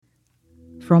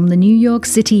From the New York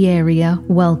City area,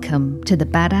 welcome to the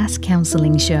Badass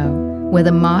Counseling Show, where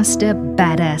the master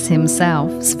badass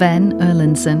himself, Sven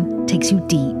takes you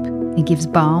deep and gives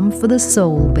balm for the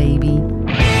soul, baby.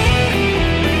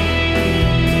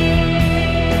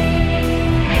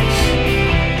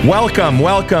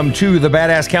 Welcome to the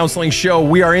Badass Counseling Show.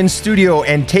 We are in studio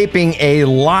and taping a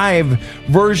live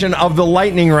version of the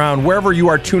lightning round, wherever you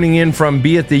are tuning in from,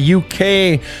 be it the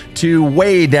UK to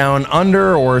way down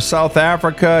under, or South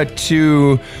Africa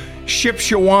to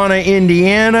Shipshewana,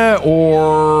 Indiana,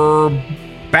 or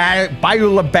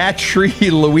Beulah Battery,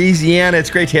 Louisiana.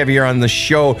 It's great to have you here on the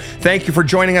show. Thank you for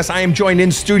joining us. I am joined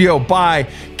in studio by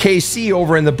KC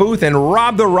over in the booth and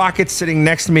Rob the Rocket sitting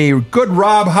next to me. Good,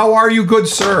 Rob. How are you, good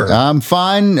sir? I'm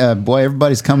fine. Boy,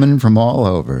 everybody's coming from all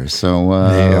over. So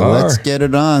let's get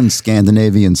it on,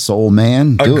 Scandinavian soul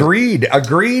man. Agreed.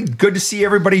 Good to see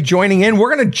everybody joining in.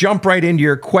 We're going to jump right into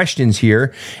your questions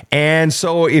here. And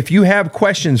so if you have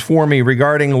questions for me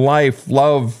regarding life,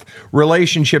 love,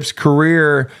 relationships,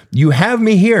 career, you have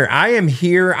me here. I am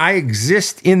here. I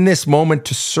exist in this moment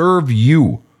to serve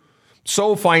you.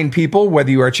 So fine people, whether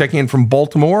you are checking in from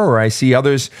Baltimore, or I see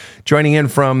others joining in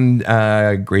from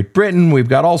Great Britain. We've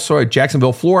got also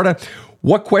Jacksonville, Florida.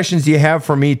 What questions do you have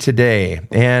for me today?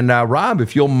 And Rob,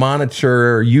 if you'll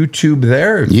monitor YouTube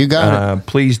there, you got it.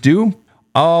 Please do.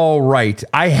 All right.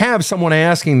 I have someone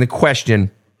asking the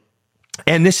question,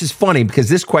 and this is funny because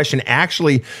this question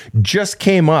actually just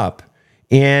came up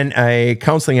in a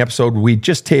counseling episode we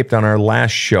just taped on our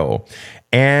last show.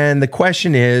 And the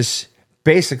question is,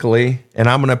 basically, and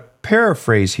I'm going to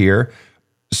paraphrase here,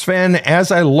 Sven,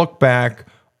 as I look back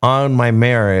on my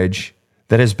marriage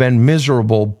that has been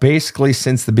miserable basically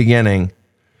since the beginning,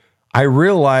 I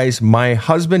realize my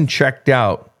husband checked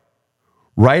out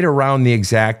right around the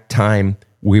exact time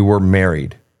we were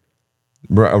married,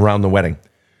 around the wedding.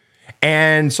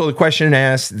 And so the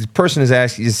person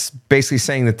is basically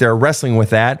saying that they're wrestling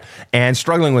with that and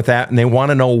struggling with that, and they want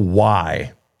to know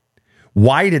why.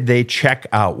 Why did they check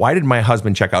out? Why did my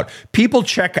husband check out? People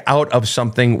check out of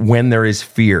something when there is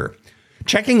fear.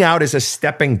 Checking out is a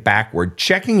stepping backward.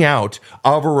 Checking out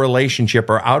of a relationship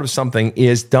or out of something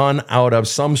is done out of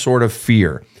some sort of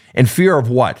fear. And fear of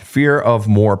what? Fear of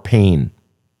more pain.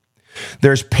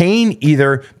 There's pain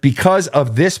either because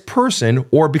of this person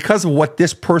or because of what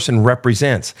this person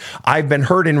represents. I've been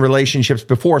hurt in relationships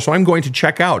before, so I'm going to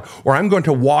check out, or I'm going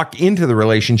to walk into the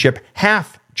relationship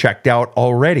half checked out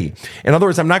already. In other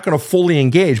words, I'm not going to fully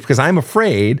engage because I'm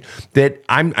afraid that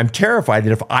I'm terrified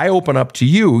that if I open up to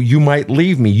you, you might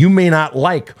leave me. You may not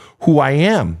like who I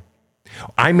am.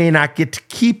 I may not get to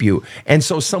keep you. And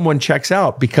so someone checks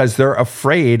out because they're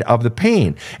afraid of the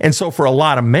pain. And so for a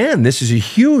lot of men, this is a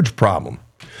huge problem.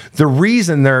 The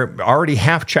reason they're already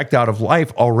half checked out of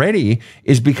life already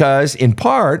is because, in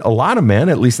part, a lot of men,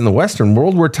 at least in the Western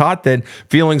world, were taught that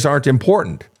feelings aren't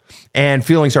important. And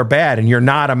feelings are bad, and you're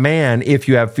not a man if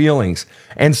you have feelings.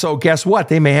 And so guess what?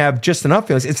 They may have just enough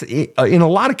feelings. It's in a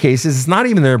lot of cases, it's not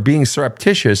even they're being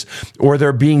surreptitious or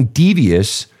they're being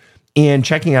devious in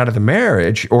checking out of the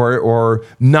marriage or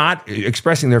not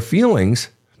expressing their feelings.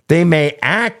 They may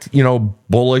act,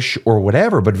 bullish or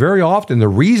whatever, but very often the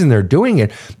reason they're doing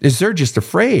it is they're just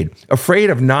afraid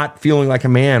of not feeling like a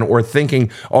man, or thinking,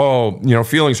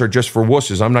 feelings are just for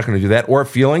wusses. I'm not going to do that. Or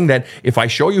feeling that if I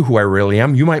show you who I really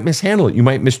am, you might mishandle it. You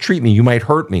might mistreat me. You might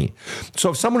hurt me.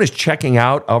 So if someone is checking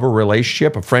out of a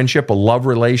relationship, a friendship, a love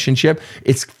relationship,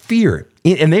 it's fear.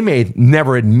 And they may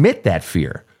never admit that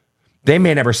fear. They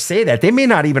may never say that. They may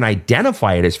not even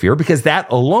identify it as fear, because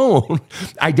that alone,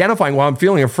 identifying, well, I'm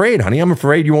feeling afraid, honey, I'm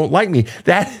afraid you won't like me,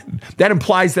 that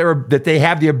implies that they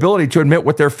have the ability to admit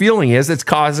what their feeling is that's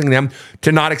causing them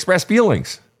to not express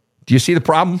feelings. Do you see the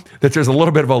problem? That there's a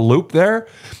little bit of a loop there?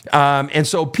 And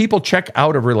so people check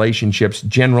out of relationships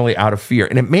generally out of fear.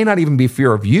 And it may not even be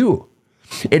fear of you.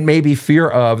 It may be fear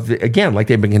of, again, like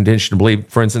they've been conditioned to believe,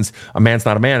 for instance, a man's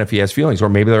not a man if he has feelings, or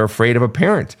maybe they're afraid of a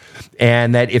parent,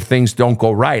 and that if things don't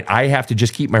go right, I have to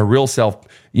just keep my real self,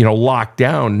 locked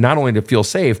down, not only to feel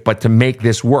safe, but to make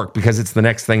this work because it's the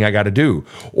next thing I got to do,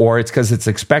 or it's because it's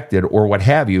expected, or what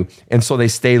have you. And so they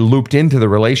stay looped into the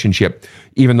relationship,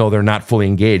 even though they're not fully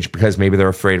engaged, because maybe they're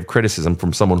afraid of criticism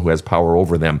from someone who has power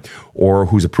over them, or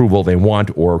whose approval they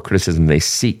want, or criticism they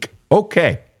seek.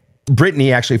 Okay.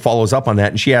 Brittany actually follows up on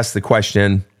that, and she asks the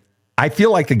question, I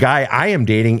feel like the guy I am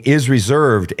dating is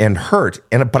reserved and hurt,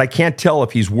 but I can't tell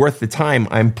if he's worth the time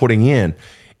I'm putting in.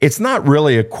 It's not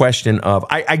really a question of,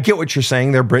 I get what you're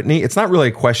saying there, Brittany. It's not really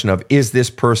a question of, is this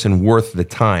person worth the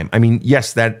time? I mean,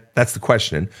 yes, that's the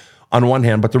question on one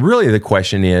hand, but the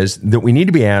question is that we need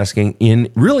to be asking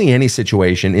in really any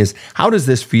situation is, how does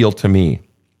this feel to me?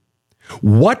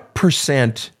 What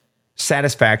percent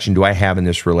satisfaction do I have in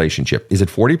this relationship? Is it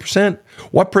 40%?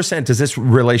 What percent does this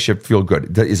relationship feel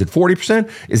good? Is it 40%?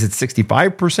 Is it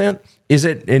 65%? Is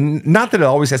it, and not that it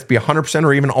always has to be 100%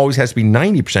 or even always has to be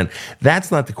 90%.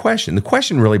 That's not the question. The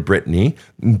question really, Brittany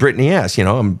asks,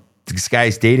 this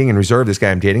guy's dating and reserved, this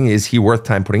guy I'm dating, is he worth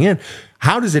time putting in?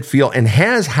 How does it feel? And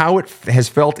how it has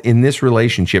felt in this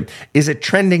relationship, is it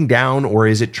trending down or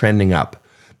is it trending up?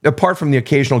 Apart from the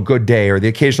occasional good day or the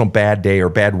occasional bad day or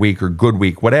bad week or good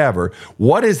week, whatever,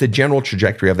 what is the general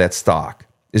trajectory of that stock?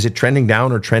 Is it trending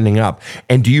down or trending up?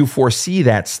 And do you foresee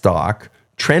that stock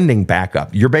trending back up?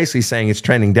 You're basically saying it's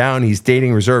trending down. He's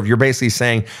dating reserve. You're basically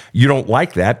saying you don't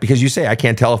like that because you say, I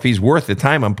can't tell if he's worth the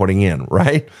time I'm putting in,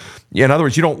 right? In other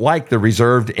words, you don't like the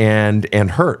reserved and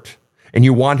hurt, and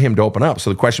you want him to open up. So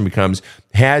the question becomes,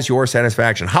 has your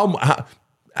satisfaction,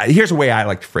 here's a way I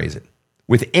like to phrase it.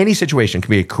 With any situation, it can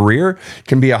be a career, it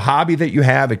can be a hobby that you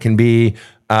have, it can be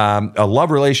a love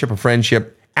relationship, a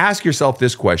friendship. Ask yourself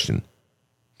this question.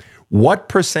 What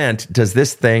percent does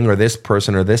this thing or this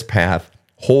person or this path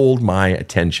hold my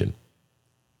attention?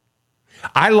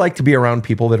 I like to be around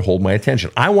people that hold my attention.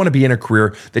 I want to be in a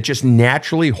career that just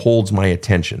naturally holds my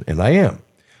attention, and I am.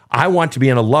 I want to be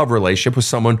in a love relationship with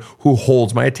someone who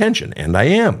holds my attention, and I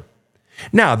am.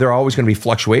 Now, there are always going to be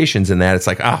fluctuations in that. It's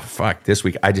like, fuck, this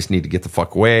week I just need to get the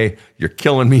fuck away. You're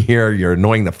killing me here. You're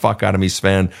annoying the fuck out of me,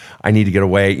 Sven. I need to get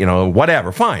away,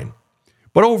 whatever, fine.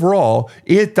 But overall,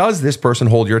 does this person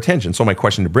hold your attention? So my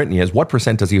question to Brittany is, what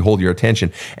percent does he hold your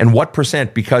attention? And what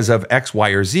percent, because of X, Y,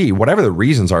 or Z, whatever the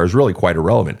reasons are, is really quite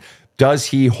irrelevant. Does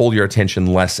he hold your attention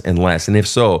less and less? And if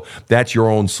so, that's your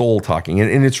own soul talking.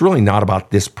 And it's really not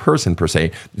about this person per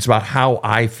se. It's about how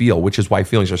I feel, which is why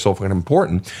feelings are so fucking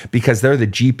important, because they're the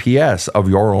GPS of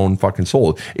your own fucking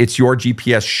soul. It's your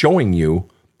GPS showing you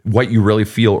what you really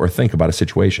feel or think about a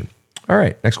situation. All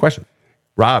right, next question.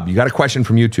 Rob, you got a question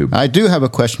from YouTube. I do have a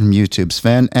question from YouTube,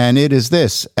 Sven, and it is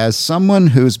this. As someone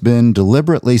who's been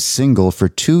deliberately single for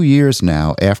 2 years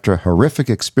now after a horrific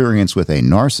experience with a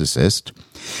narcissist,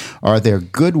 are there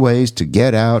good ways to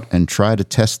get out and try to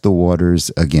test the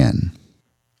waters again?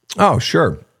 Oh,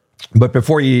 sure. But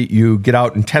before you get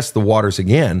out and test the waters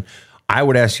again, I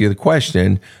would ask you the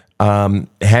question,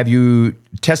 have you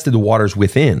tested the waters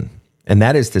within? And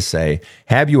that is to say,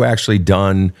 have you actually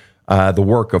done the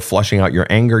work of flushing out your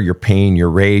anger, your pain, your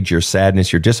rage, your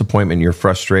sadness, your disappointment, your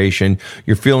frustration,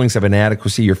 your feelings of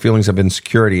inadequacy, your feelings of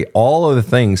insecurity, all of the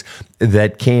things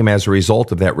that came as a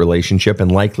result of that relationship and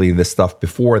likely the stuff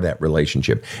before that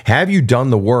relationship? Have you done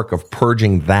the work of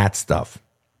purging that stuff?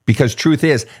 Because truth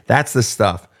is, that's the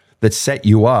stuff that set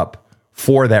you up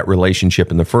for that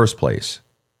relationship in the first place.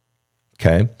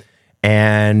 Okay?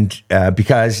 And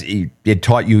because it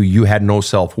taught you had no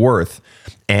self-worth,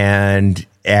 and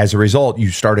as a result, you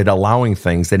started allowing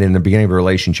things that in the beginning of a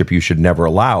relationship you should never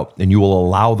allow, and you will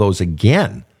allow those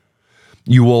again.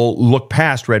 You will look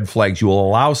past red flags. You will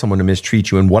allow someone to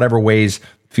mistreat you in whatever ways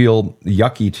feel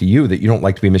yucky to you, that you don't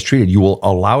like to be mistreated. You will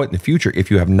allow it in the future if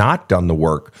you have not done the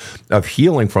work of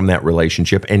healing from that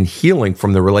relationship and healing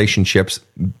from the relationships,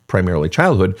 primarily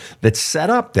childhood, that set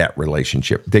up that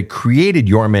relationship, that created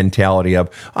your mentality of,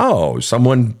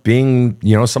 someone being,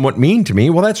 somewhat mean to me.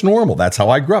 Well, that's normal. That's how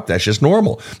I grew up. That's just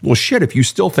normal. Well, shit, if you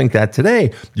still think that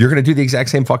today, you're going to do the exact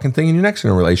same fucking thing in your next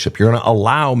relationship. You're going to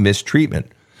allow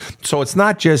mistreatment. So it's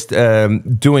not just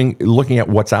looking at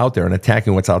what's out there and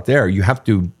attacking what's out there. You have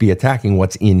to be attacking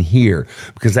what's in here,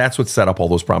 because that's what set up all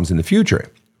those problems in the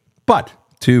future. But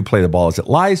to play the ball as it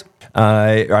lies,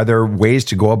 are there ways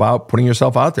to go about putting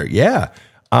yourself out there? Yeah.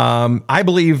 I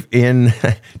believe in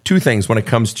two things when it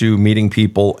comes to meeting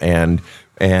people and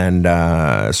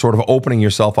sort of opening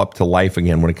yourself up to life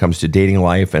again when it comes to dating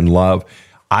life and love.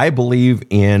 I believe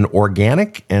in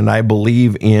organic, and I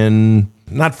believe in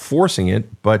not forcing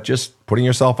it, but just putting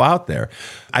yourself out there.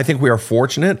 I think we are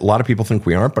fortunate. A lot of people think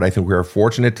we aren't, but I think we are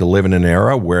fortunate to live in an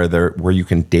era where you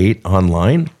can date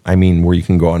online. I mean, where you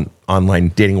can go on online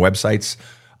dating websites.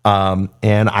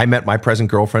 And I met my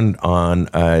present girlfriend on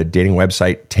a dating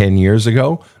website 10 years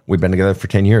ago. We've been together for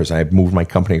 10 years. I've moved my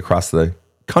company across the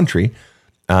country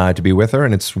to be with her,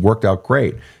 and it's worked out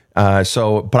great.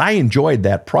 But I enjoyed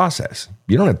that process.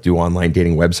 You don't have to do online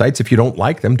dating websites. If you don't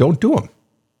like them, don't do them.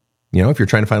 If you're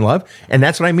trying to find love. And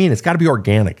that's what I mean. It's got to be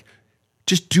organic.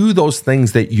 Just do those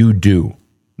things that you do.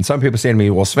 And some people say to me,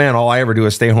 well, Sven, all I ever do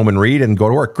is stay home and read and go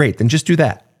to work. Great. Then just do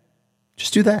that.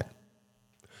 Just do that.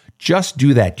 Just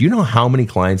do that. Do you know how many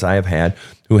clients I have had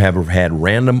who have had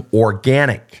random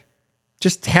organic,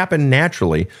 just happen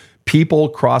naturally, people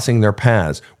crossing their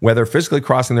paths, whether physically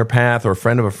crossing their path or a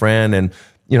friend of a friend, and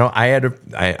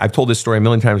I've told this story a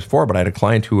million times before, but I had a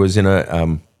client who was in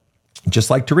a, just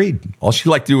liked to read. All she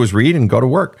liked to do was read and go to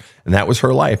work. And that was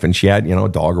her life. And she had, a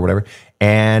dog or whatever.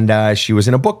 And she was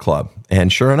in a book club.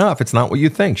 And sure enough, it's not what you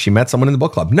think. She met someone in the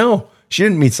book club. No, she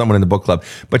didn't meet someone in the book club,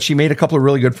 but she made a couple of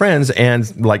really good friends,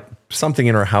 and like something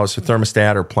in her house, her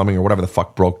thermostat or plumbing or whatever the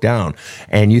fuck broke down.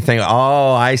 And you think,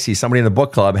 oh, I see. Somebody in the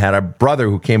book club had a brother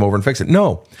who came over and fixed it.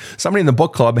 No, somebody in the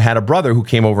book club had a brother who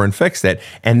came over and fixed it.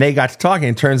 And they got to talking.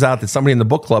 And it turns out that somebody in the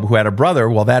book club who had a brother,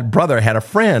 well, that brother had a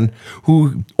friend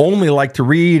who only liked to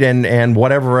read and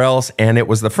whatever else. And it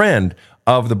was the friend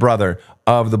of the brother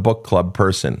of the book club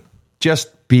person.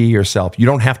 Just be yourself. You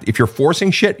don't have to, if you're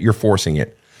forcing shit, you're forcing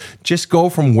it. Just go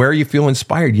from where you feel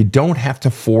inspired. You don't have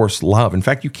to force love. In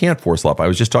fact, you can't force love. I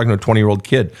was just talking to a 20-year-old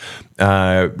kid,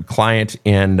 client,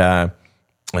 and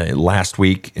last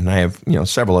week, and I have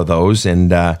several of those,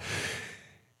 and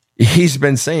he's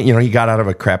been saying, he got out of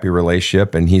a crappy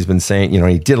relationship, and he's been saying,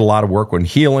 he did a lot of work when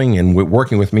healing and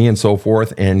working with me and so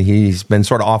forth, and he's been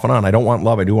sort of off and on. I don't want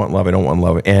love. I do want love. I don't want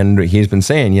love. And he's been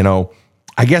saying,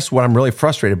 I guess what I'm really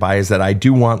frustrated by is that I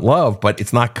do want love, but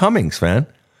it's not coming, Sven.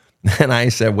 And I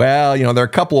said, well, there are a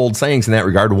couple old sayings in that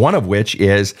regard, one of which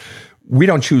is we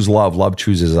don't choose love, love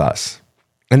chooses us.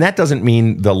 And that doesn't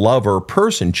mean the lover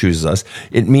person chooses us.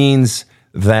 It means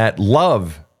that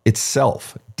love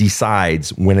itself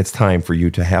decides when it's time for you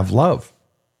to have love.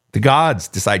 The gods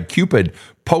decide. Cupid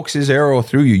pokes his arrow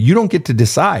through you. You don't get to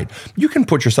decide. You can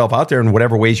put yourself out there in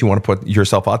whatever ways you want to put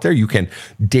yourself out there. You can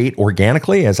date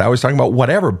organically, as I was talking about,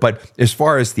 whatever. But as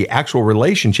far as the actual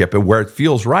relationship and where it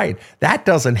feels right, that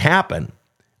doesn't happen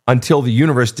until the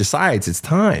universe decides it's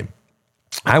time.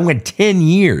 I went 10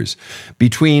 years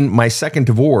between my second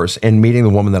divorce and meeting the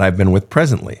woman that I've been with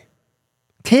presently.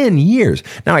 10 years.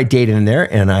 Now, I dated in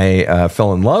there and I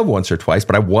fell in love once or twice,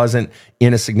 but I wasn't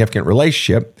in a significant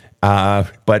relationship.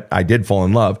 But I did fall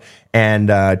in love, and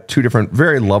two different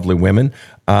very lovely women.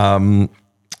 But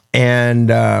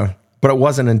it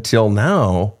wasn't until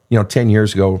now, 10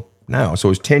 years ago now. So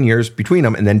it was 10 years between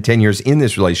them and then 10 years in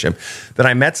this relationship that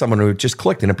I met someone who just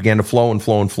clicked, and it began to flow and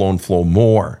flow and flow and flow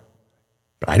more.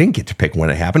 But I didn't get to pick when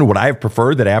it happened. Would I have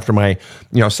preferred that after my,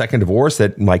 second divorce,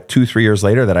 that like 2-3 years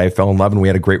later that I fell in love and we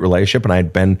had a great relationship and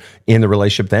I'd been in the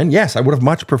relationship then? Yes, I would have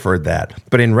much preferred that.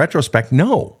 But in retrospect,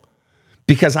 no.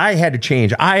 Because I had to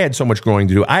change. I had so much growing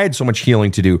to do. I had so much healing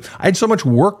to do. I had so much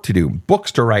work to do,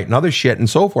 books to write and other shit and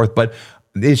so forth. But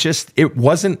it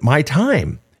wasn't my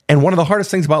time. And one of the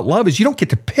hardest things about love is you don't get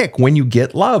to pick when you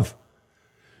get love.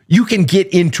 You can get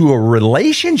into a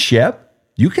relationship.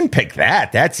 You can pick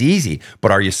that. That's easy.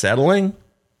 But are you settling?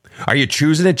 Are you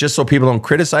choosing it just so people don't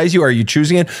criticize you? Are you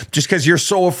choosing it just because you're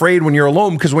so afraid when you're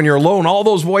alone? Because when you're alone, all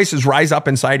those voices rise up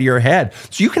inside of your head.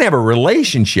 So you can have a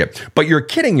relationship, but you're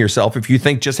kidding yourself if you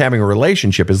think just having a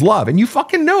relationship is love. And you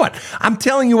fucking know it. I'm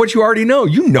telling you what you already know.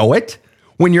 You know it.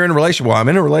 When you're in a relationship, well, I'm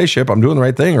in a relationship, I'm doing the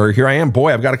right thing, or here I am,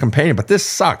 boy, I've got a companion, but this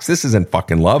sucks. This isn't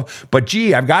fucking love. But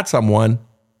gee, I've got someone.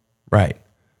 Right.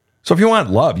 So if you want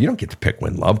love, you don't get to pick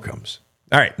when love comes.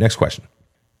 All right, next question.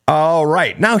 All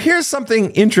right. Now, here's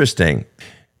something interesting.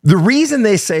 The reason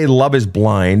they say love is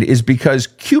blind is because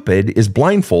Cupid is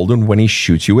blindfolded when he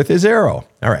shoots you with his arrow.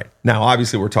 All right. Now,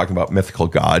 obviously, we're talking about mythical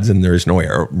gods, and there is no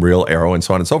real arrow, and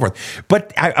so on and so forth.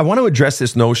 But I want to address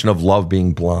this notion of love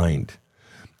being blind.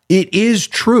 It is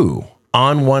true,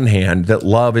 on one hand, that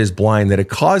love is blind,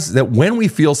 that when we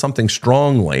feel something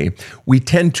strongly, we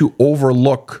tend to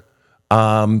overlook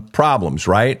problems,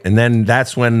 right? And then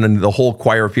that's when the whole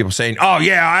choir of people saying, oh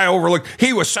yeah, I overlooked,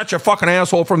 he was such a fucking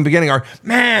asshole from the beginning, or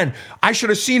man, I should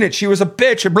have seen it, she was a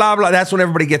bitch, and blah, blah. That's when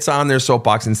everybody gets on their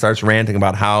soapbox and starts ranting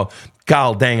about how,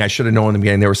 god dang, I should have known in the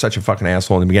beginning, they were such a fucking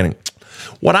asshole in the beginning.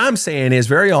 What I'm saying is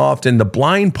very often the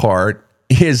blind part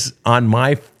is on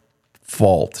my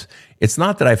fault. It's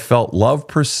not that I felt love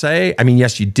per se. I mean,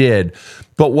 yes, you did.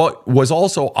 But what was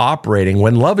also operating,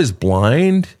 when love is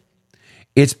blind,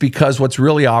 it's because what's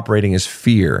really operating is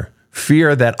fear.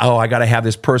 Fear that, oh, I got to have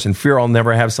this person. Fear I'll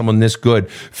never have someone this good.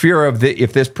 Fear of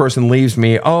if this person leaves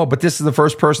me, oh, but this is the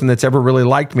first person that's ever really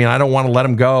liked me and I don't want to let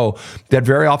him go. That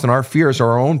very often our fears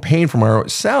are our own pain from our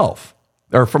self,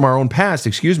 or from our own past,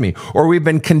 or we've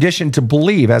been conditioned to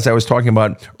believe, as I was talking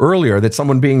about earlier, that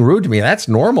someone being rude to me, that's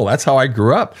normal. That's how I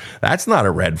grew up. That's not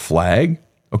a red flag.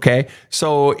 Okay,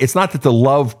 so it's not that the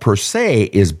love per se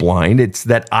is blind. It's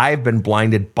that I've been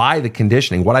blinded by the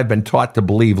conditioning, what I've been taught to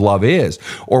believe love is,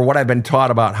 or what I've been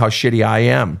taught about how shitty I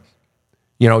am.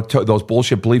 Those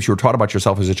bullshit beliefs you were taught about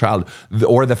yourself as a child,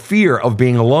 or the fear of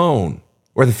being alone,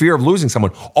 or the fear of losing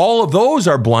someone. All of those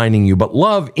are blinding you, but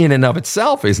love in and of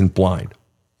itself isn't blind.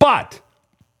 But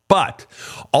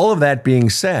all of that being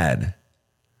said,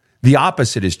 The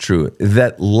opposite is true,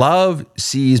 that love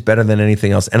sees better than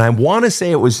anything else. And I want to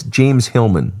say it was James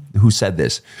Hillman who said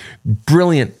this.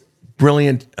 Brilliant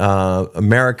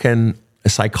American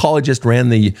psychologist, ran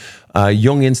the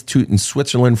Jung Institute in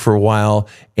Switzerland for a while.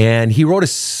 And he wrote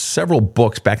several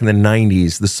books back in the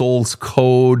 90s, The Soul's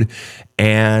Code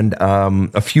and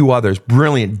a few others.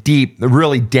 Brilliant, deep,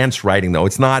 really dense writing, though.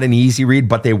 It's not an easy read,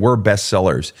 but they were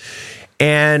bestsellers.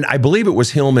 And I believe it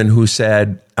was Hillman who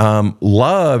said,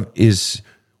 love is,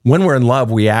 when we're in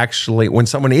love, when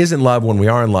someone is in love, when we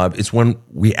are in love, it's when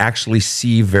we actually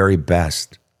see very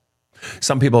best.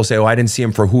 Some people say, I didn't see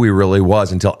him for who he really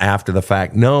was until after the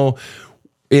fact. No,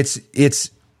 it's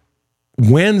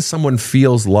when someone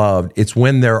feels loved, it's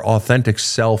when their authentic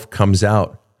self comes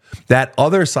out. That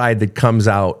other side that comes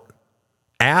out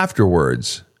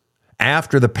afterwards,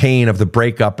 after the pain of the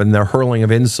breakup and the hurling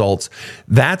of insults,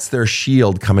 that's their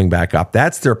shield coming back up.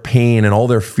 That's their pain and all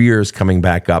their fears coming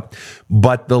back up.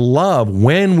 But the love,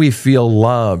 when we feel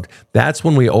loved, that's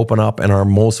when we open up and are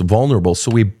most vulnerable. So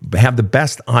we have the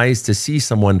best eyes to see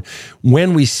someone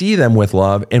when we see them with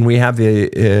love, and we have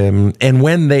and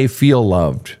when they feel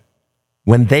loved.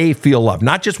 When they feel loved,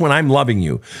 not just when I'm loving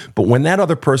you, but when that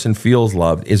other person feels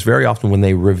loved is very often when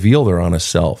they reveal their honest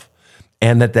self.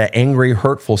 And that the angry,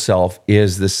 hurtful self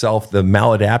is the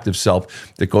maladaptive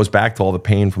self that goes back to all the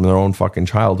pain from their own fucking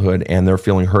childhood, and they're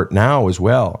feeling hurt now as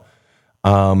well.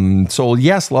 So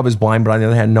yes, love is blind, but on the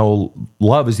other hand, no,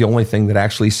 love is the only thing that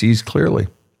actually sees clearly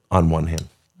on one hand.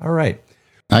 All right.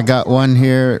 I got one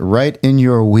here right in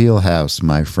your wheelhouse,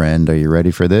 my friend. Are you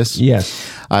ready for this?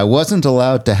 Yes. I wasn't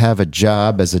allowed to have a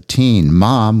job as a teen.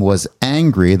 Mom was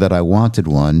angry that I wanted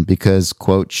one because,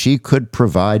 quote, she could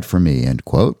provide for me, end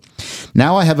quote.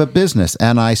 Now I have a business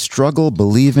and I struggle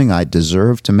believing I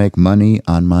deserve to make money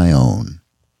on my own.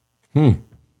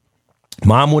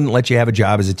 Mom wouldn't let you have a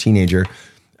job as a teenager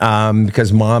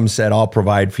because mom said, I'll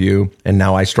provide for you. And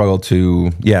now I struggle to,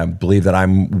 believe that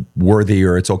I'm worthy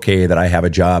or it's okay that I have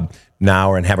a job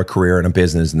now and have a career and a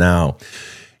business now.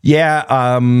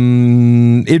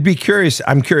 It'd be curious.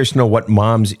 I'm curious to know what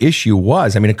mom's issue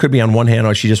was. I mean, it could be on one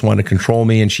hand, she just wanted to control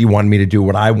me and she wanted me to do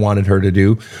what I wanted her to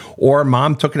do. Or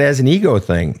mom took it as an ego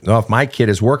thing. Well, if my kid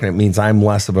is working, it means I'm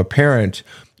less of a parent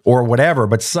or whatever.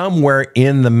 But somewhere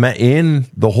in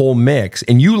the whole mix,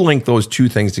 and you link those two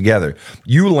things together.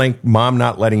 You link mom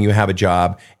not letting you have a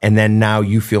job, and then now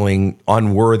you feeling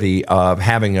unworthy of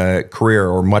having a career,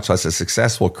 or much less a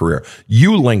successful career.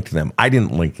 You linked them. I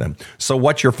didn't link them. So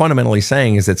what you're fundamentally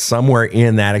saying is that somewhere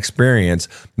in that experience,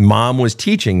 mom was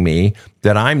teaching me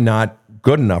that I'm not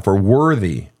good enough or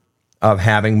worthy of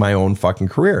having my own fucking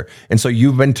career. And so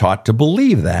you've been taught to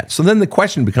believe that. So then the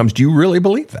question becomes, do you really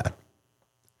believe that?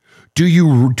 Do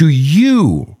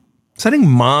you, setting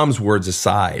mom's words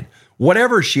aside,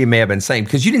 whatever she may have been saying,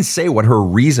 because you didn't say what her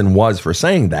reason was for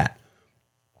saying that.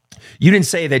 You didn't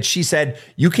say that she said,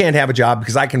 you can't have a job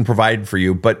because I can provide for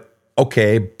you, but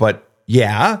okay, but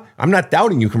yeah, I'm not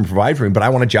doubting you can provide for me, but I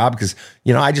want a job because,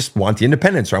 I just want the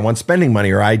independence, or I want spending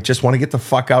money, or I just want to get the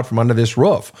fuck out from under this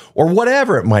roof, or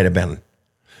whatever it might have been.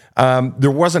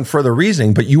 There wasn't further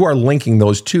reasoning, but you are linking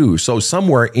those two. So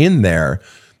somewhere in there,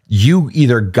 you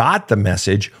either got the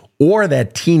message, or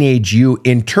that teenage you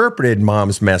interpreted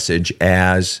mom's message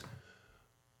as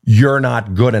you're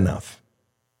not good enough.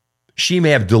 She may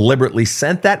have deliberately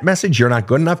sent that message, you're not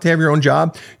good enough to have your own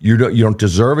job, you don't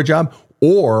deserve a job,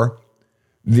 or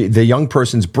the young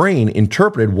person's brain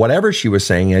interpreted whatever she was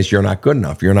saying as you're not good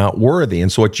enough, you're not worthy.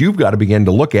 And so what you've got to begin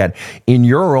to look at in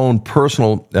your own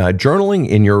personal journaling,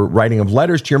 in your writing of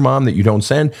letters to your mom that you don't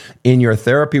send, in your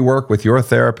therapy work with your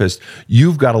therapist,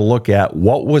 you've got to look at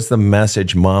what was the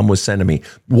message mom was sending me?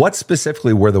 What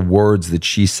specifically were the words that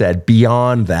she said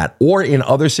beyond that, or in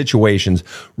other situations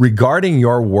regarding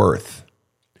your worth?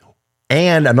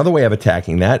 And another way of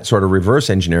attacking that, sort of reverse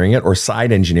engineering it or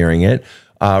side engineering it,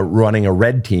 running a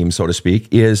red team, so to speak,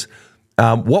 is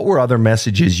what were other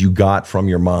messages you got from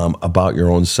your mom about your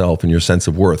own self and your sense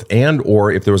of worth? And or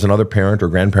if there was another parent or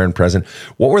grandparent present,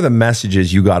 what were the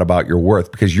messages you got about your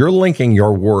worth? Because you're linking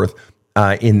your worth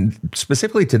in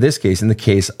specifically to this case, in the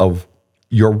case of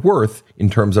your worth in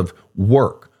terms of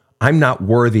work. I'm not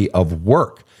worthy of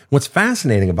work. What's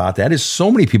fascinating about that is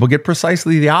so many people get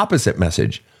precisely the opposite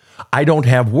message. I don't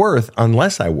have worth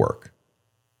unless I work.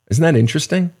 Isn't that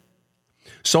interesting?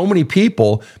 So many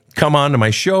people come onto my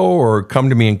show or come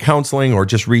to me in counseling or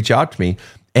just reach out to me,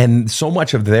 and so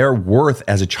much of their worth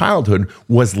as a childhood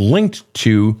was linked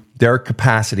to their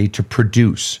capacity to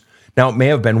produce. Now, it may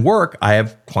have been work. I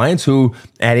have clients who,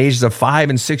 at ages of 5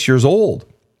 and 6 years old,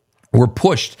 were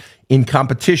pushed in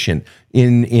competition,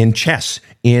 in chess,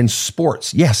 in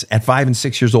sports. Yes, at 5 and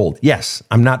 6 years old. Yes,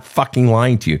 I'm not fucking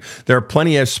lying to you. There are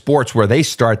plenty of sports where they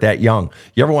start that young.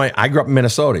 I grew up in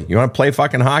Minnesota. You want to play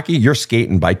fucking hockey? You're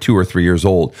skating by 2 or 3 years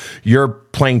old. You're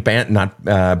playing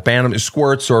bantam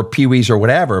squirts or peewees or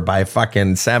whatever by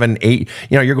fucking 7, 8.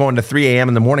 You're going to 3 a.m.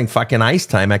 in the morning fucking ice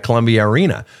time at Columbia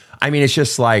Arena. I mean, it's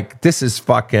just like, this is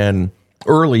fucking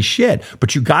early shit,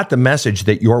 but you got the message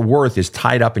that your worth is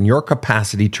tied up in your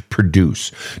capacity to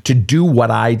produce, to do what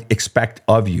I expect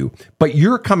of you. But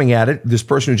you're coming at it, this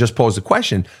person who just posed the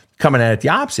question, coming at it the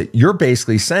opposite. You're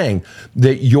basically saying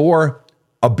that your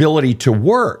ability to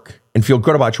work and feel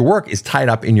good about your work is tied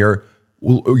up in your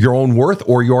own worth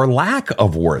or your lack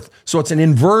of worth. So it's an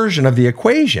inversion of the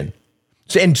equation.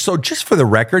 So just for the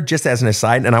record, just as an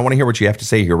aside, and I want to hear what you have to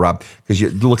say here, Rob, because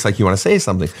it looks like you want to say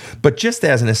something, but just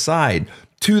as an aside,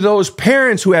 to those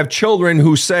parents who have children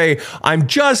who say, I'm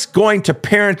just going to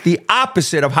parent the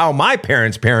opposite of how my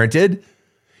parents parented,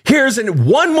 here's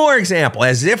one more example,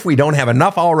 as if we don't have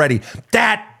enough already.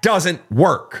 That doesn't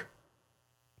work.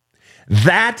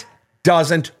 That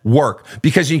doesn't work,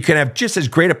 because you can have just as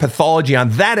great a pathology on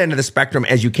that end of the spectrum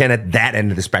as you can at that end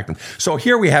of the spectrum. So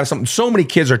here we have so many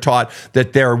kids are taught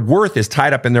that their worth is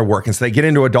tied up in their work. And so they get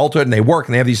into adulthood and they work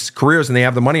and they have these careers and they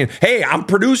have the money and, hey, I'm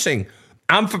producing.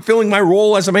 I'm fulfilling my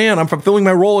role as a man. I'm fulfilling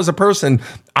my role as a person.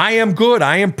 I am good.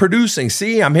 I am producing.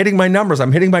 See, I'm hitting my numbers.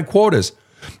 I'm hitting my quotas.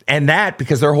 And that,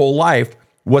 because their whole life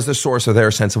was the source of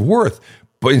their sense of worth.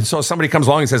 But so somebody comes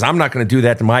along and says, I'm not going to do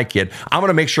that to my kid. I'm going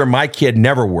to make sure my kid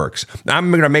never works. I'm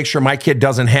going to make sure my kid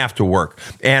doesn't have to work.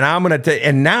 And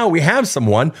and now we have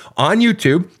someone on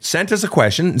YouTube sent us a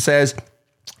question and says,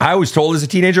 I was told as a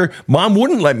teenager, mom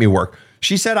wouldn't let me work.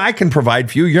 She said, I can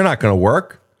provide for you. You're not going to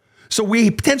work. So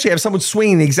we potentially have someone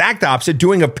swinging the exact opposite,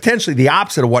 doing potentially the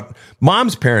opposite of what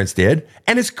mom's parents did.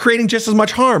 And it's creating just as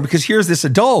much harm, because here's this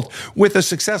adult with a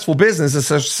successful business,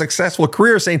 a successful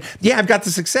career saying, yeah, I've got the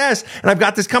success and I've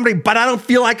got this company, but I don't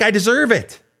feel like I deserve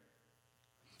it.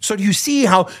 So do you see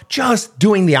how just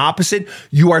doing the opposite,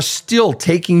 you are still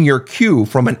taking your cue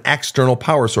from an external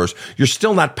power source. You're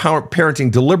still not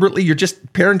parenting deliberately. You're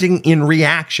just parenting in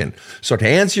reaction. So to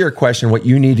answer your question, what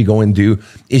you need to go and do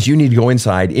is you need to go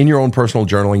inside in your own personal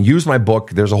journaling, use my book,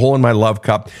 There's a Hole in My Love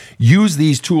Cup, use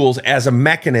these tools as a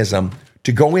mechanism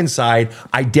to go inside,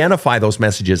 identify those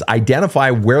messages,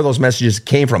 identify where those messages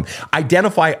came from,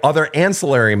 identify other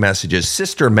ancillary messages,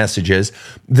 sister messages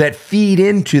that feed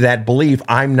into that belief,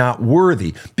 I'm not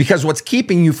worthy. Because what's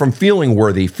keeping you from feeling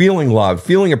worthy, feeling loved,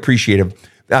 feeling appreciative,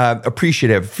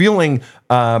 feeling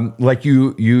like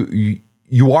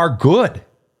you are good.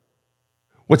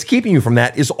 What's keeping you from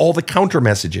that is all the counter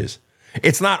messages.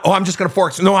 It's not, I'm just going to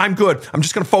focus. No, I'm good. I'm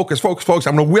just going to focus. I'm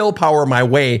going to willpower my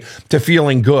way to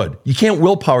feeling good. You can't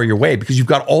willpower your way, because you've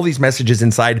got all these messages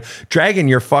inside dragging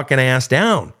your fucking ass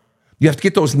down. You have to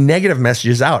get those negative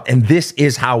messages out. And this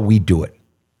is how we do it.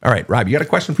 All right, Rob, you got a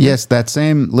question for me? Yes, that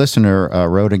same listener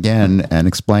wrote again and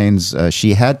explains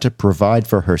she had to provide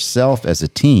for herself as a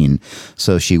teen,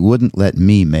 so she wouldn't let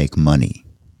me make money.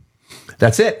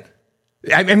 That's it.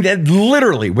 I mean,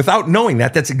 literally, without knowing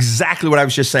that's exactly what I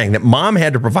was just saying, that mom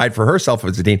had to provide for herself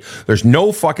as a teen. There's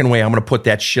no fucking way I'm going to put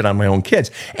that shit on my own kids.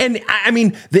 And I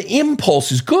mean, the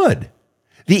impulse is good.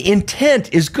 The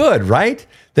intent is good, right?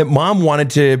 That mom wanted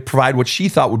to provide what she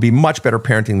thought would be much better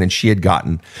parenting than she had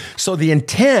gotten. So the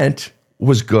intent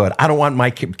was good. I don't want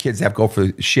my kids to have to go for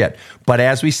shit. But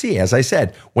as we see, as I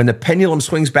said, when the pendulum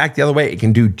swings back the other way, it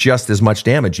can do just as much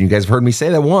damage. And you guys have heard me say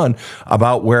that one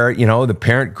about where, the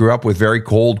parent grew up with very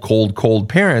cold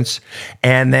parents.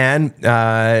 And then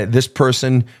this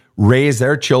person raised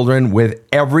their children with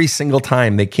every single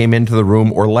time they came into the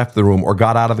room or left the room or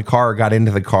got out of the car or got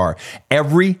into the car.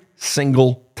 Every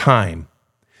single time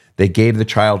they gave the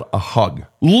child a hug.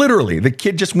 Literally, the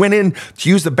kid just went in to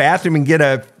use the bathroom and get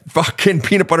a fucking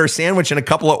peanut butter sandwich and a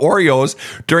couple of Oreos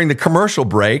during the commercial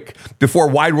break before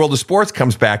Wide World of Sports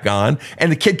comes back on.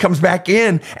 And the kid comes back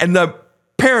in and the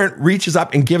parent reaches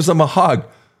up and gives them a hug.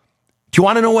 Do you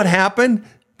want to know what happened?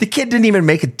 The kid didn't even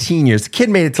make it teen years. The kid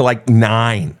made it to like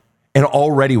 9 and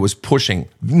already was pushing,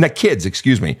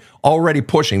 already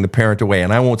pushing the parent away.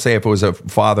 And I won't say if it was a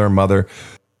father or mother.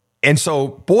 And so,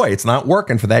 boy, it's not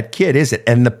working for that kid, is it?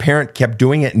 And the parent kept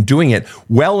doing it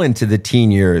well into the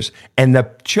teen years. And the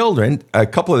children, a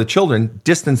couple of the children,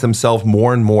 distanced themselves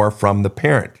more and more from the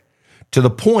parent, to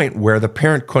the point where the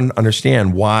parent couldn't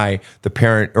understand why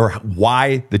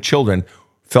the children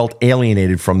felt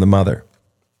alienated from the mother.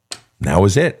 And that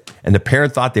was it. And the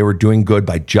parent thought they were doing good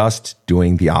by just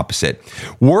doing the opposite.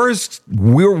 We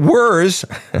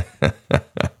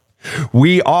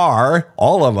are,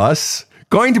 all of us,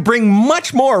 Going to bring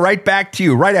much more right back to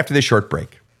you right after this short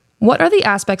break. What are the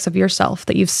aspects of yourself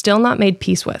that you've still not made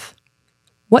peace with?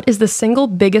 What is the single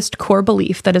biggest core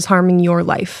belief that is harming your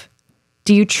life?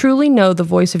 Do you truly know the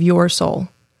voice of your soul?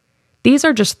 These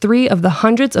are just 3 of the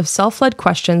hundreds of self-led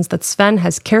questions that Sven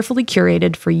has carefully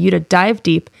curated for you to dive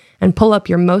deep and pull up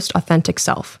your most authentic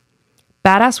self.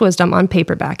 Badass Wisdom on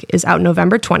paperback is out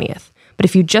November 20th, but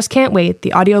if you just can't wait,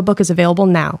 the audiobook is available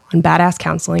now on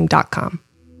badasscounseling.com.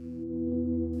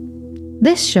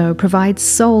 This show provides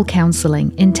soul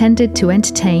counseling intended to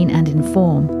entertain and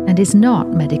inform and is not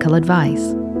medical advice.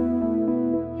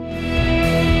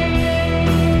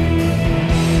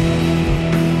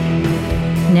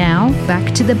 Now,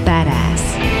 back to the badass.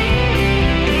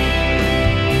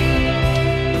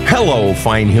 Hello,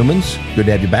 fine humans. Good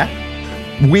to have you back.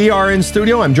 We are in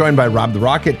studio. I'm joined by Rob the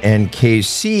Rocket and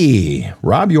KC.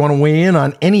 Rob, you want to weigh in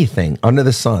on anything under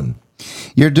the sun?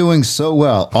 You're doing so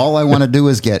well. All I want to do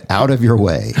is get out of your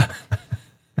way.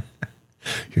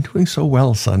 You're doing so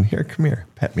well, son. Here, come here.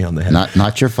 Pat me on the head.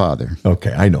 Not your father.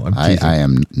 Okay, I know. I'm teasing. I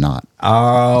am not.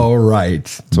 All right.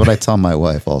 That's what I tell my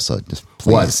wife also. Just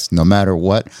please, no matter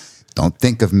what, don't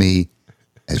think of me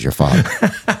as your father.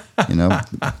 You know?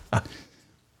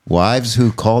 Wives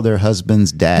who call their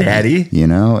husbands daddy. You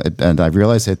know? And I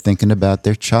realize they're thinking about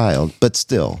their child, but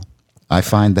still, I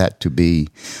find that to be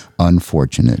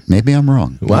unfortunate. Maybe I'm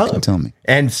wrong. Well, you can tell me.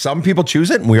 And some people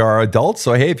choose it, and we are adults.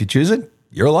 So, hey, if you choose it,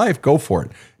 your life, go for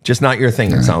it. Just not your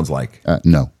thing, it sounds like.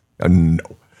 No. No.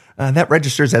 That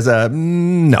registers as a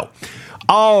no.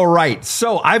 All right.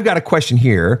 So I've got a question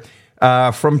here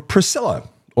from Priscilla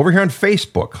over here on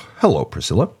Facebook. Hello,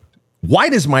 Priscilla. Why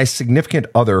does my significant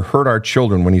other hurt our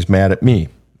children when he's mad at me?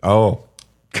 Oh,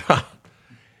 God.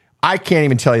 I can't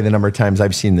even tell you the number of times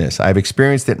I've seen this. I've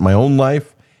experienced it in my own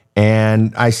life,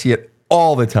 and I see it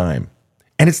all the time.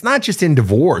 And it's not just in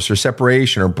divorce or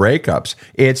separation or breakups.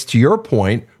 It's, to your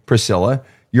point, Priscilla,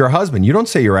 your husband. You don't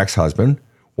say your ex-husband.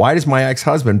 Why does my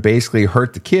ex-husband basically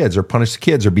hurt the kids or punish the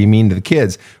kids or be mean to the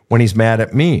kids when he's mad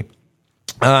at me?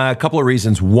 A couple of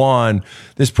reasons. One,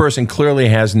 this person clearly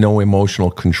has no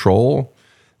emotional control.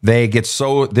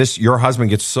 Your husband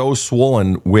gets so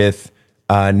swollen with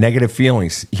negative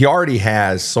feelings. He already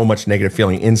has so much negative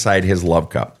feeling inside his love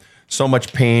cup. So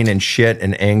much pain and shit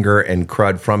and anger and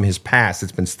crud from his past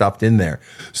that's been stuffed in there.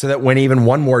 So that when even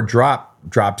one more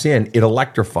drops in, it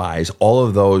electrifies all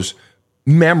of those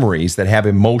memories that have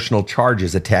emotional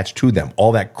charges attached to them,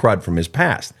 all that crud from his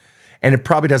past. And it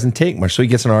probably doesn't take much. So he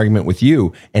gets an argument with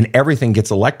you and everything gets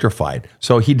electrified.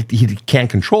 So he can't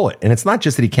control it. And it's not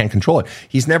just that he can't control it.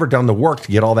 He's never done the work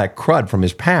to get all that crud from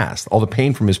his past, all the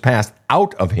pain from his past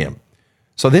out of him.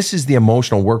 So this is the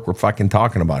emotional work we're fucking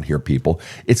talking about here, people.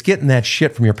 It's getting that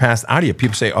shit from your past out of you.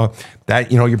 People say, oh,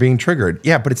 that, you're being triggered.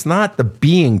 Yeah, but it's not the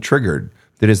being triggered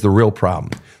that is the real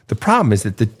problem. The problem is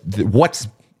that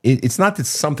it's not that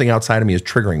something outside of me is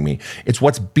triggering me. It's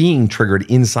what's being triggered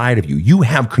inside of you. You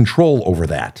have control over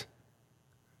that.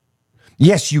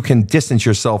 Yes, you can distance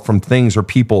yourself from things or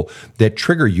people that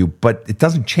trigger you, but it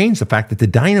doesn't change the fact that the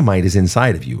dynamite is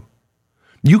inside of you.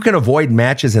 You can avoid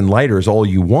matches and lighters all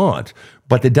you want,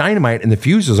 but the dynamite and the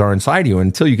fuses are inside of you.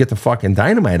 Until you get the fucking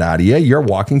dynamite out of you, you're a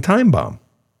walking time bomb.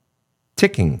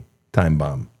 Ticking time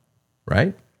bomb,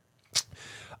 right?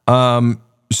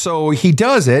 So he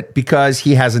does it because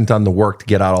he hasn't done the work to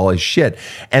get out all his shit.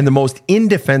 And the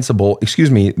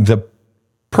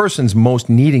person's most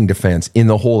needing defense in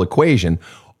the whole equation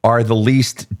are the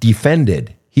least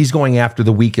defended. He's going after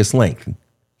the weakest link,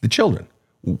 the children.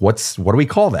 What do we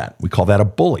call that? We call that a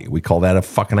bully. We call that a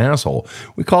fucking asshole.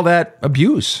 We call that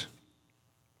abuse.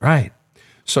 Right.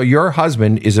 So your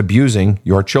husband is abusing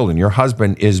your children. Your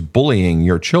husband is bullying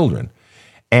your children.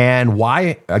 And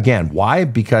why? Again, why?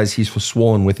 Because he's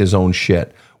swollen with his own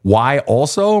shit. Why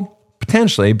also?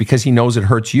 Potentially because he knows it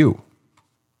hurts you.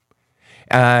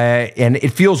 And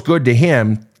it feels good to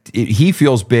him. He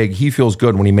feels big. He feels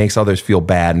good when he makes others feel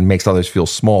bad and makes others feel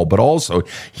small. But also,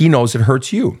 he knows it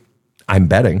hurts you. I'm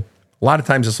betting. A lot of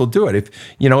times this will do it.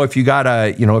 If you got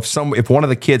if one of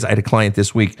the kids, I had a client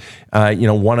this week,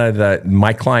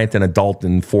 my client, an adult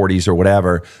in 40s or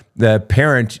whatever, the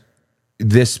parent,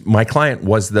 my client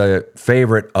was the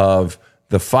favorite of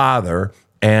the father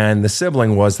and the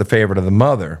sibling was the favorite of the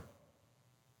mother.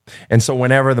 And so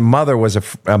whenever the mother was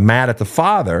mad at the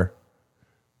father,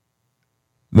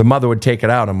 the mother would take it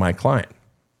out on my client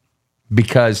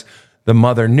because the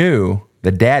mother knew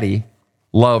that daddy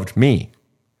loved me.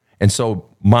 And so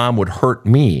mom would hurt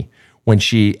me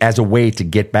as a way to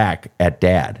get back at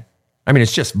dad. I mean,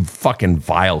 it's just fucking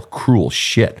vile, cruel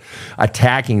shit.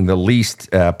 Attacking the least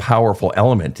powerful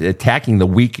element, attacking the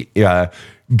weak,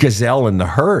 gazelle in the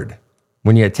herd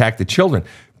when you attack the children.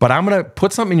 But I'm going to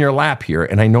put something in your lap here,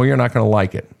 and I know you're not going to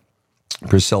like it,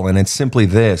 Priscilla, and it's simply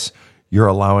this. You're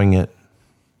allowing it.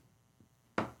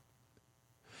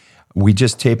 We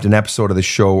just taped an episode of the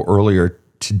show earlier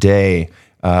today,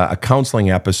 a counseling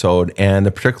episode, and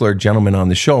the particular gentleman on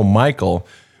the show, Michael,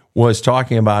 was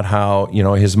talking about how,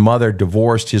 his mother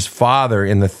divorced his father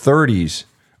in the 30s,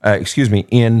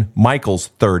 in Michael's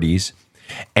 30s,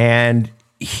 and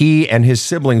he and his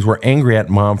siblings were angry at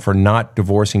mom for not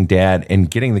divorcing dad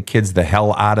and getting the kids the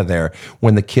hell out of there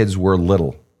when the kids were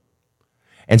little.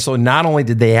 And so not only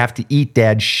did they have to eat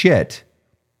dad's shit,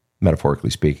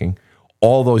 metaphorically speaking,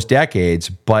 all those decades,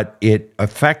 but it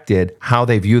affected how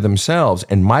they view themselves.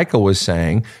 And Michael was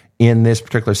saying in this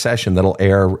particular session that'll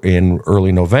air in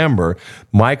early November,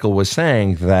 Michael was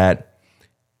saying that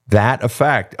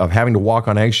effect of having to walk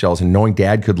on eggshells and knowing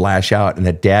dad could lash out and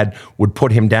that dad would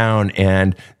put him down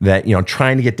and that,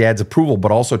 trying to get dad's approval,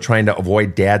 but also trying to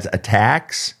avoid dad's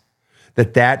attacks,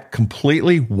 that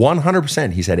completely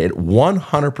 100%, he said it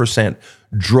 100%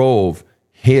 drove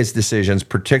his decisions,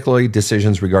 particularly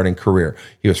decisions regarding career.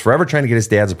 He was forever trying to get his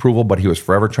dad's approval, but he was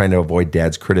forever trying to avoid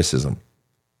dad's criticism.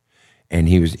 And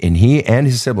he and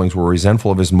his siblings were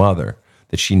resentful of his mother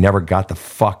that she never got the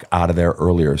fuck out of there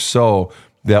earlier. So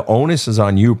the onus is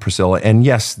on you, Priscilla. And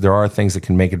yes, there are things that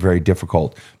can make it very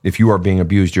difficult if you are being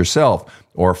abused yourself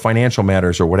or financial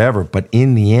matters or whatever. But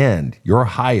in the end, your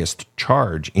highest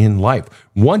charge in life,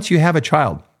 once you have a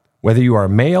child, whether you are a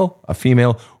male, a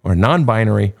female, or a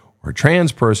non-binary, or a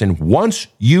trans person, once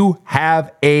you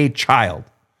have a child,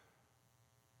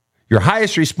 your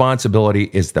highest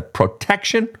responsibility is the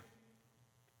protection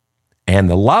and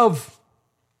the love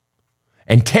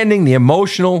and tending the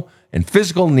emotional and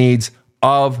physical needs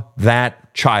of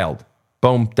that child.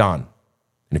 Boom, done.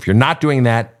 And if you're not doing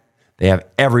that, they have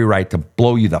every right to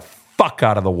blow you the fuck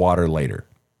out of the water later.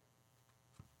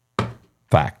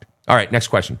 Fact. All right, next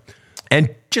question.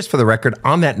 And just for the record,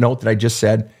 on that note that I just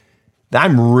said,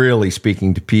 I'm really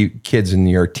speaking to kids in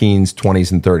your teens,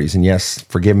 20s, and 30s. And yes,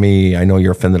 forgive me, I know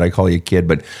you're offended I call you a kid,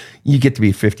 but you get to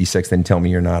be 56 and tell me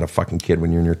you're not a fucking kid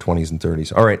when you're in your 20s and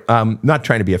 30s. All right, not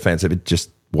trying to be offensive, it's just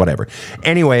whatever.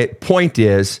 Anyway, point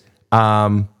is,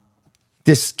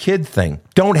 this kid thing.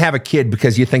 Don't have a kid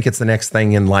because you think it's the next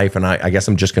thing in life, and I guess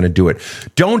I'm just going to do it.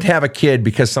 Don't have a kid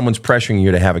because someone's pressuring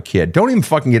you to have a kid. Don't even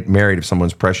fucking get married if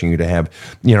someone's pressuring you to have,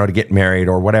 to get married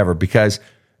or whatever, because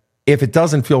if it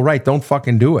doesn't feel right, don't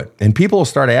fucking do it. And people will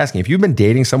start asking, if you've been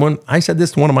dating someone, I said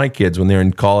this to one of my kids when they're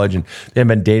in college and they've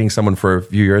been dating someone for a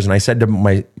few years. And I said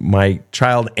to my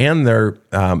child and their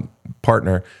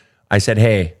partner, I said,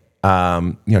 hey,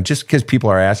 just because people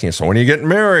are asking us, so when are you getting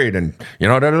married? And,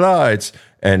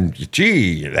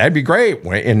 gee, that'd be great.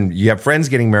 And you have friends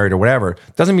getting married or whatever.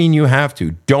 Doesn't mean you have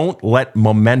to. Don't let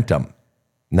momentum.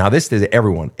 Now, this is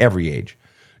everyone, every age.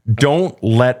 Don't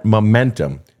let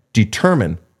momentum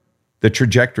determine the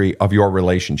trajectory of your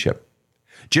relationship.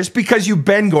 Just because you've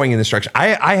been going in this direction.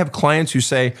 I have clients who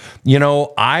say,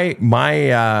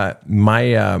 my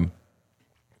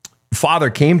father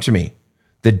came to me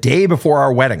the day before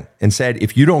our wedding and said,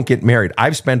 if you don't get married,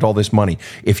 I've spent all this money.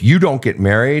 If you don't get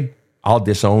married, I'll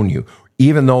disown you.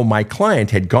 Even though my client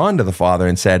had gone to the father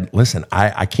and said, listen,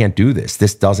 I can't do this.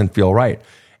 This doesn't feel right.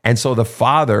 And so the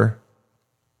father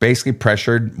basically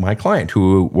pressured my client,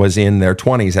 who was in their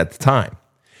 20s at the time.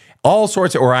 All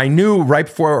sorts of, or I knew right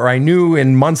before, or I knew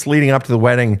in months leading up to the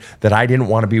wedding that I didn't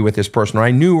want to be with this person, or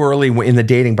I knew early in the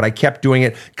dating, but I kept doing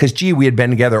it because, gee, we had been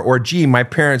together, or gee, my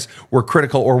parents were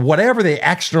critical, or whatever the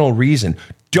external reason.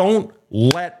 Don't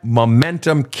let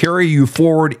momentum carry you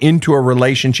forward into a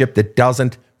relationship that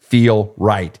doesn't feel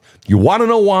right. You want to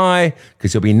know why?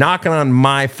 Because you'll be knocking on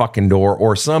my fucking door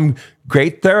or some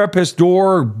great therapist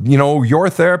door, your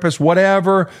therapist,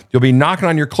 whatever. You'll be knocking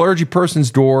on your clergy person's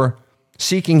door,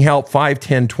 seeking help 5,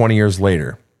 10, 20 years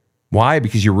later. Why?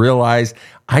 Because you realize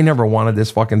I never wanted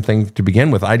this fucking thing to begin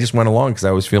with. I just went along because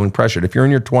I was feeling pressured. If you're in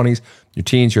your 20s, your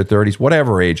teens, your 30s,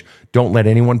 whatever age, don't let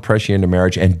anyone pressure you into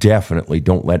marriage, and definitely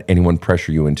don't let anyone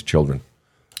pressure you into children.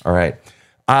 All right.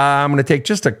 I'm going to take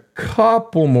just a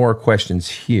couple more questions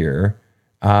here.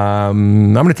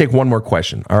 I'm going to take one more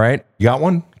question. All right. You got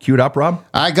one queued up, Rob?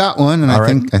 I got one, and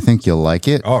I think you'll like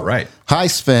it. All right. Hi,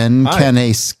 Sven. Hi. Can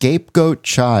a scapegoat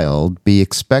child be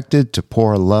expected to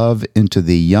pour love into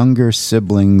the younger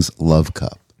sibling's love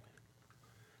cup?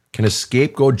 Can a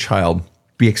scapegoat child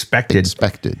be expected?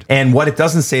 Expected. And what it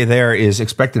doesn't say there is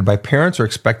expected by parents or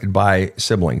expected by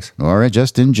siblings? Or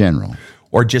just in general.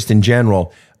 Or just in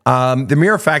general. The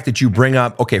mere fact that you bring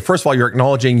up, okay, first of all, you're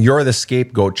acknowledging you're the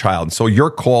scapegoat child. So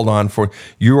you're called on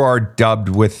you are dubbed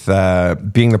with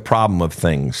being the problem of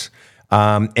things.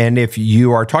 And if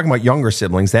you are talking about younger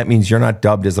siblings, that means you're not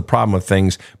dubbed as the problem of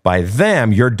things by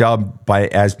them. You're dubbed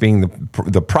as being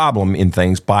the problem in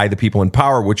things by the people in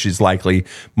power, which is likely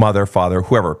mother, father,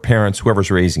 whoever, parents, whoever's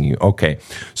raising you. Okay.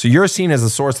 So you're seen as the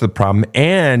source of the problem,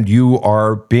 and you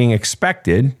are being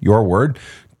expected, your word,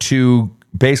 to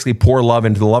basically pour love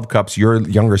into the love cups, your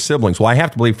younger siblings. Well, I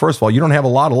have to believe, first of all, you don't have a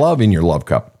lot of love in your love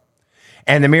cup.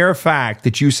 And the mere fact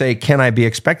that you say, can I be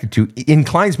expected to,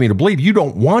 inclines me to believe you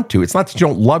don't want to. It's not that you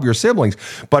don't love your siblings,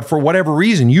 but for whatever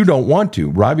reason, you don't want to.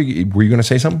 Robbie, were you going to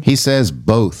say something? He says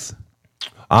both.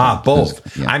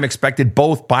 Both. Yeah. I'm expected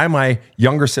both by my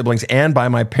younger siblings and by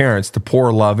my parents to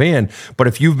pour love in. But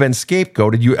if you've been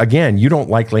scapegoated, you don't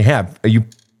likely have.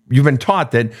 You've been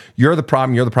taught that you're the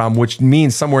problem, which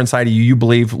means somewhere inside of you, you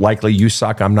believe likely you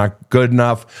suck, I'm not good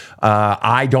enough,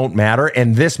 I don't matter.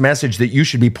 And this message that you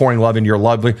should be pouring love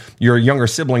into your younger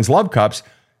siblings' love cups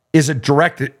is a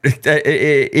direct,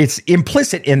 it's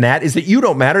implicit in that is that you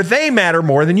don't matter, they matter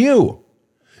more than you.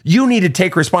 You need to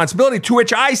take responsibility, to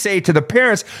which I say to the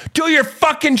parents, do your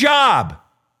fucking job.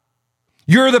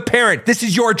 You're the parent. This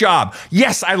is your job.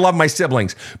 Yes, I love my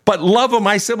siblings, but love of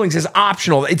my siblings is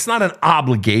optional. It's not an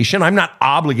obligation. I'm not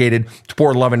obligated to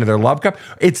pour love into their love cup.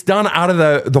 It's done out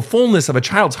of the fullness of a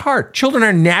child's heart. Children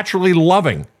are naturally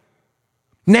loving,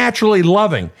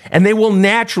 and they will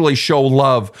naturally show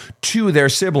love to their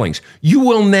siblings. You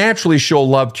will naturally show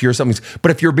love to your siblings,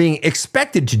 but if you're being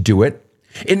expected to do it,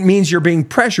 it means you're being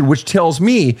pressured, which tells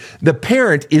me the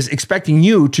parent is expecting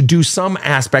you to do some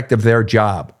aspect of their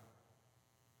job.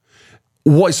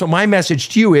 So my message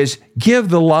to you is give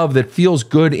the love that feels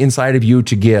good inside of you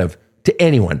to give to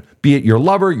anyone, be it your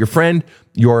lover, your friend,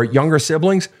 your younger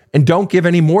siblings, and don't give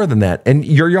any more than that. And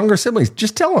your younger siblings,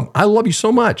 just tell them, I love you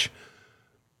so much.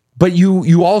 But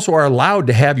you also are allowed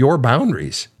to have your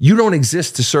boundaries. You don't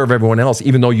exist to serve everyone else,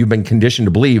 even though you've been conditioned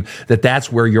to believe that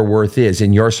that's where your worth is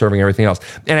and you're serving everything else.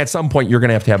 And at some point, you're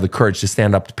going to have the courage to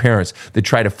stand up to parents that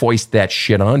try to foist that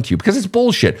shit onto you because it's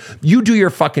bullshit. You do your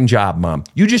fucking job, Mom.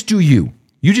 You just do you.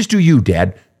 You just do you,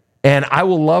 Dad. And I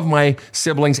will love my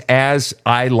siblings as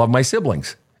I love my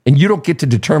siblings. And you don't get to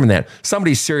determine that.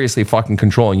 Somebody's seriously fucking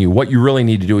controlling you. What you really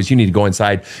need to do is you need to go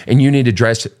inside and you need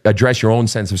to address your own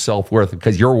sense of self-worth,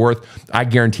 because your worth, I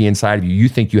guarantee inside of you, you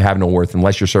think you have no worth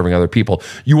unless you're serving other people.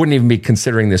 You wouldn't even be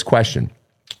considering this question.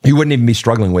 You wouldn't even be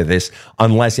struggling with this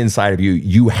unless inside of you,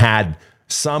 you had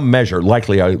some measure,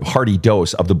 likely a hearty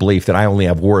dose of the belief that I only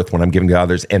have worth when I'm giving to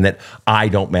others and that I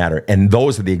don't matter. And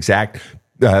those are the exact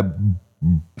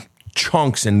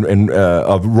chunks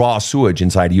of raw sewage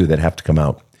inside of you that have to come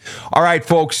out. All right,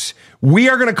 folks, we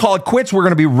are going to call it quits. We're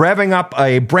going to be revving up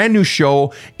a brand new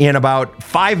show in about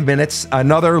 5 minutes,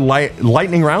 another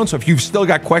lightning round. So if you've still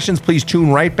got questions, please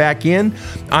tune right back in.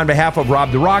 On behalf of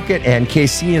Rob the Rocket and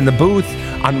KC in the booth,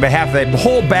 on behalf of the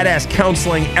whole Badass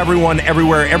Counseling, everyone,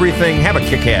 everywhere, everything, have a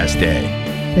kick-ass day.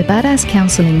 The Badass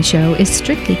Counseling Show is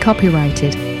strictly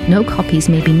copyrighted. No copies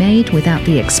may be made without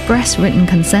the express written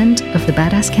consent of the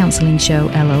Badass Counseling Show,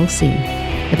 LLC.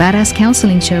 The Badass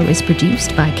Counseling Show is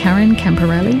produced by Karen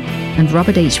Camparelli and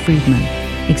Robert H. Friedman.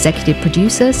 Executive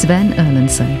producer Sven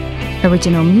Erlandson.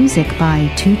 Original music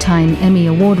by two-time Emmy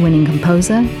Award-winning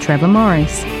composer Trevor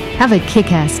Morris. Have a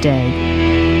kick-ass day.